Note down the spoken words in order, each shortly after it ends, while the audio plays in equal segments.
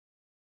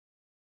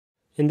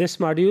In this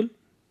module,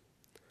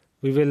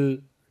 we will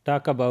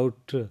talk about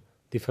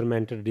the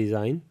fermenter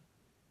design.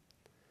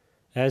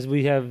 As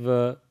we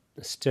have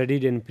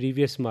studied in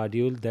previous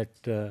module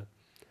that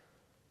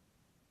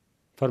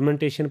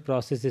fermentation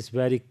process is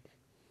very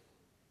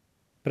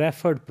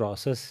preferred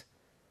process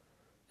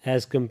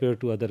as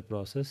compared to other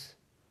process,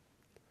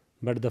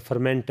 but the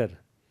fermenter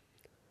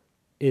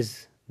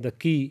is the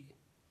key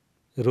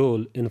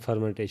role in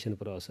fermentation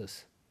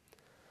process.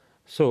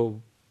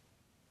 So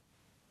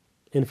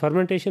in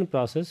fermentation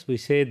process, we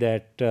say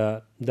that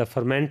the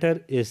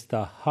fermenter is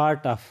the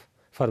heart of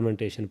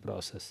fermentation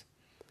process.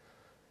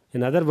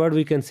 In other words,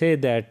 we can say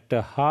that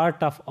the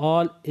heart of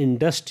all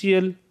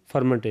industrial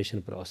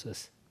fermentation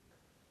process.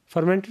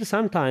 Fermenter,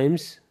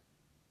 sometimes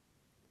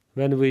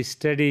when we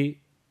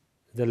study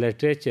the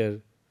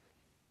literature,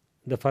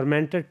 the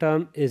fermenter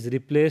term is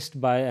replaced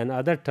by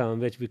another term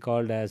which we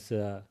called as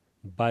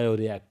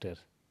bioreactor.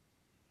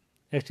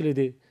 Actually,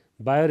 the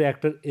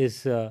bioreactor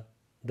is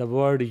the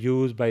word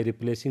used by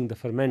replacing the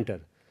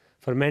fermenter.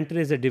 Fermenter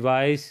is a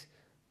device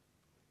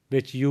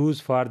which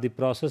used for the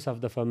process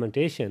of the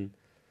fermentation,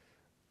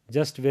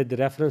 just with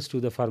reference to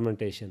the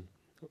fermentation.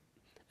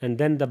 And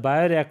then the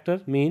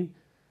bioreactor mean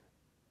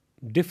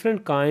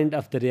different kind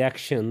of the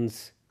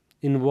reactions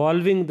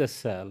involving the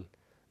cell.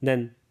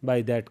 Then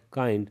by that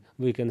kind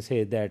we can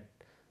say that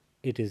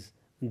it is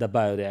the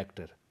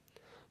bioreactor.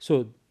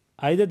 So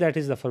either that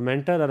is the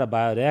fermenter or a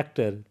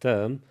bioreactor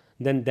term,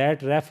 then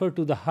that refer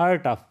to the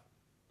heart of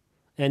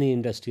any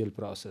industrial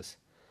process.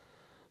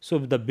 So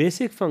the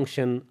basic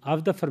function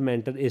of the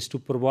fermenter is to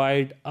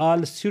provide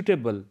all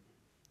suitable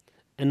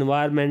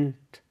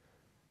environment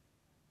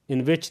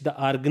in which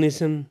the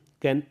organism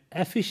can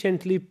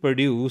efficiently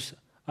produce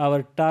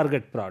our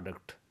target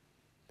product.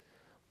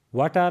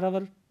 What are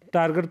our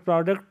target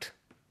product?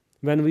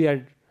 When we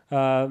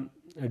are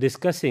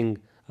discussing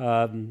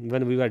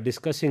when we were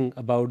discussing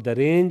about the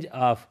range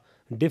of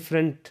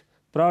different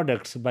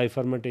products by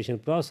fermentation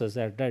process,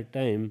 at that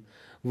time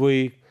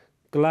we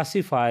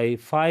classify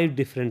 5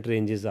 different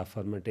ranges of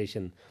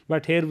fermentation,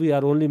 but here we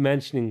are only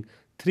mentioning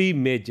 3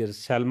 major: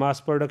 cell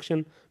mass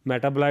production,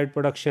 metabolite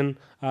production,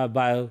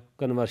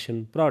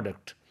 bioconversion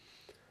product.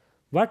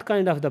 What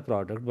kind of the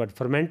product? But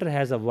fermenter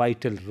has a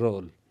vital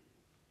role.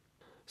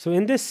 So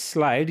in this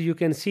slide you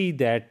can see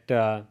that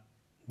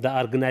the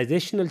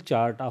organizational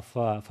chart of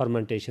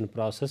fermentation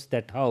process,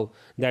 that how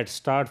that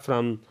start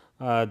from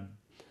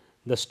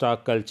the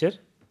stock culture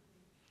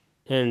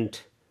and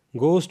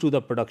goes to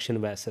the production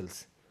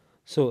vessels.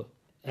 So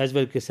as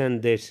well as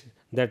this,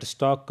 that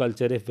stock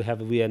culture, if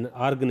we an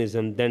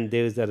organism, then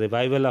there is a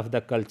revival of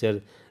the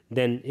culture.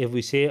 Then if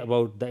we say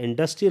about the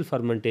industrial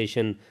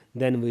fermentation,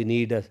 then we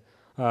need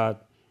a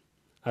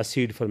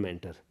seed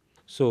fermenter.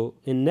 So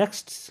in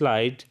next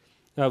slide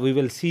we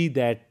will see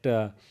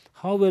that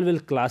how we will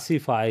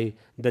classify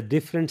the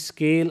different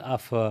scale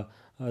of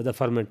the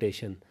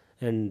fermentation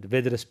and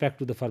with respect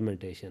to the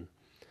fermentation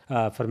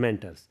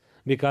fermenters,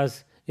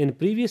 because in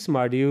previous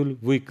module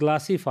we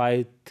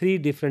classify 3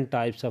 different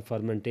types of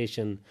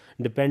fermentation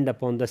depend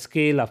upon the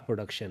scale of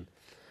production,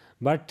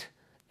 but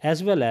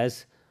as well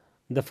as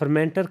the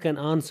fermenter can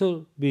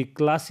also be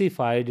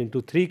classified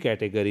into 3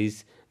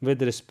 categories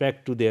with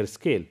respect to their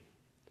scale.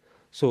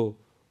 So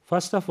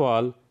first of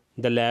all,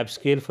 the lab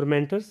scale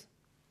fermenters,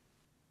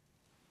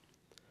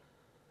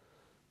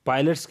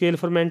 pilot scale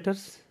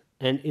fermenters,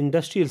 and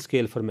industrial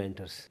scale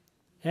fermenters.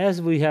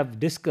 As we have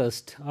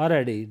discussed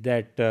already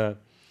that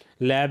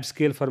lab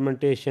scale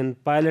fermentation,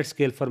 pilot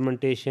scale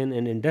fermentation,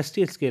 and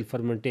industrial scale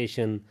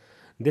fermentation,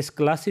 this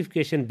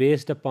classification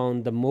based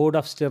upon the mode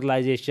of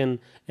sterilization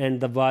and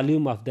the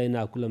volume of the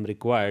inoculum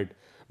required.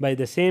 By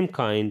the same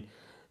kind,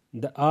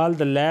 all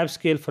the lab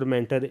scale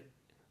fermenter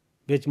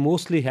which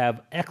mostly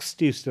have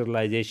ex-situ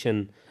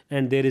sterilization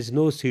and there is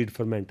no seed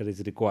fermenter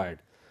is required.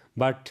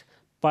 But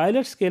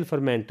pilot scale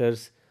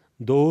fermenters,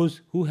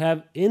 those who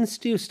have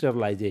in-situ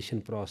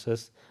sterilization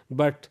process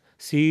but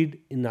seed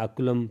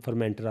inoculum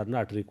fermenter are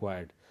not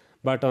required.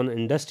 But on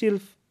industrial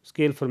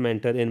scale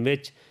fermenter, in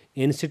which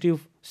in-situ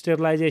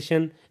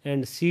sterilization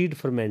and seed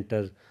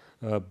fermenter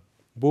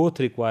both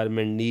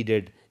requirement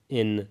needed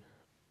in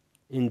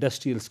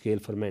industrial scale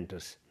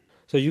fermenters.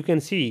 So you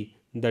can see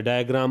the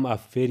diagram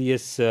of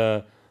various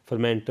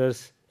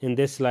fermenters. In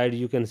this slide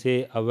you can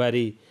see a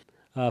very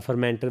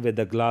fermenter with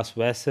the glass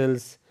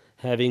vessels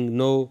having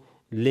no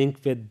link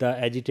with the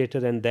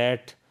agitator, and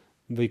that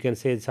we can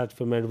say such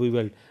ferment. We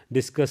will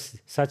discuss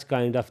such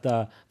kind of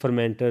the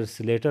fermenters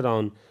later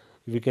on.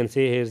 We can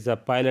say here's the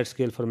pilot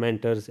scale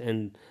fermenters,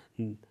 and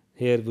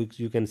here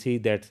you can see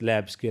that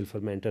lab scale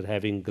fermenter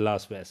having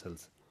glass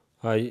vessels.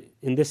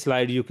 In this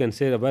slide you can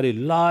see a very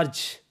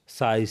large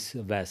size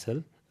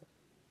vessel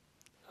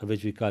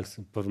which we call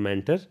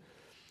fermenter.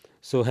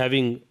 So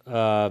having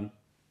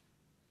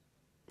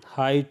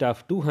height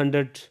of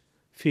 200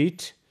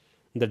 feet,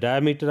 the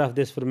diameter of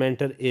this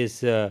fermenter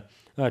is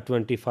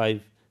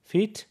 25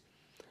 feet.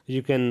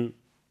 You can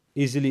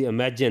easily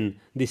imagine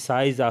the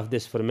size of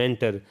this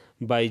fermenter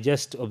by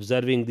just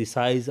observing the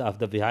size of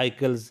the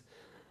vehicles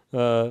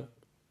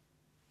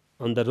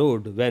on the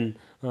road when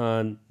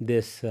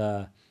this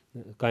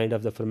kind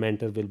of the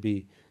fermenter will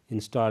be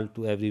installed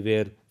to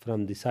everywhere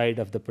from the side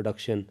of the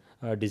production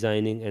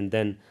designing and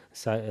then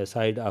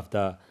side of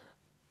the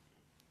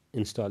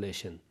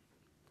installation.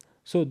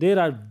 So there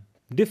are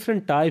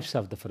different types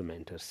of the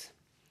fermenters.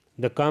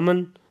 The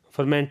common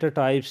fermenter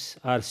types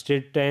are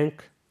stirred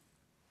tank,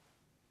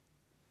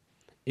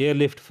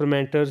 airlift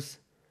fermenters,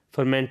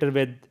 fermenter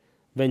with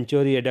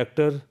Venturi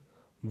adductor,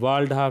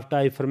 walled half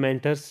type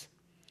fermenters,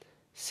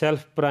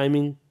 self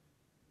priming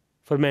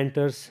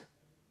fermenters,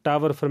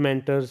 tower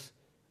fermenters,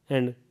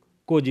 and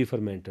koji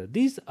fermenter.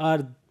 These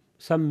are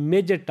some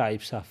major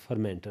types of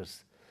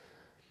fermenters.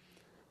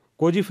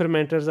 Koji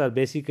fermenters are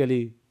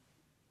basically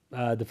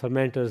the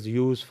fermenters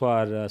used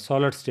for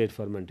solid state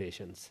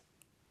fermentations.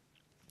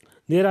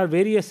 There are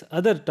various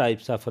other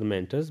types of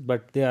fermenters,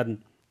 but they are,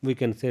 we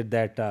can say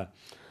that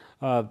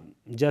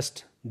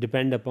just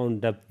depend upon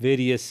the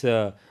various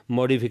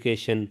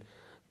modification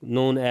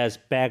known as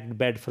packed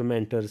bed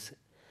fermenters,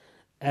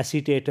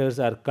 acetators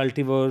or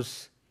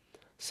cultivars,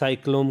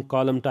 cyclone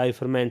column type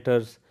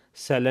fermenters,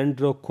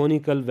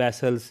 cylindro-conical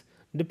vessels,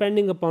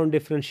 depending upon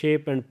different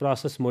shape and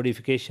process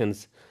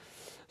modifications.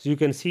 So you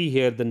can see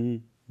here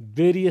the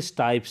various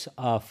types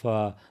of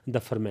the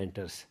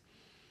fermenters.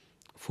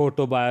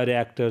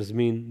 Photobioreactors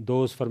mean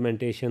those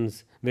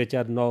fermentations which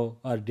are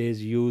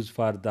nowadays used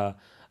for the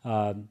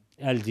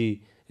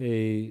algae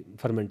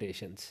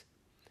fermentations.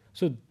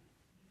 So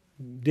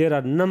there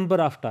are number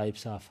of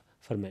types of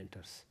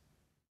fermenters.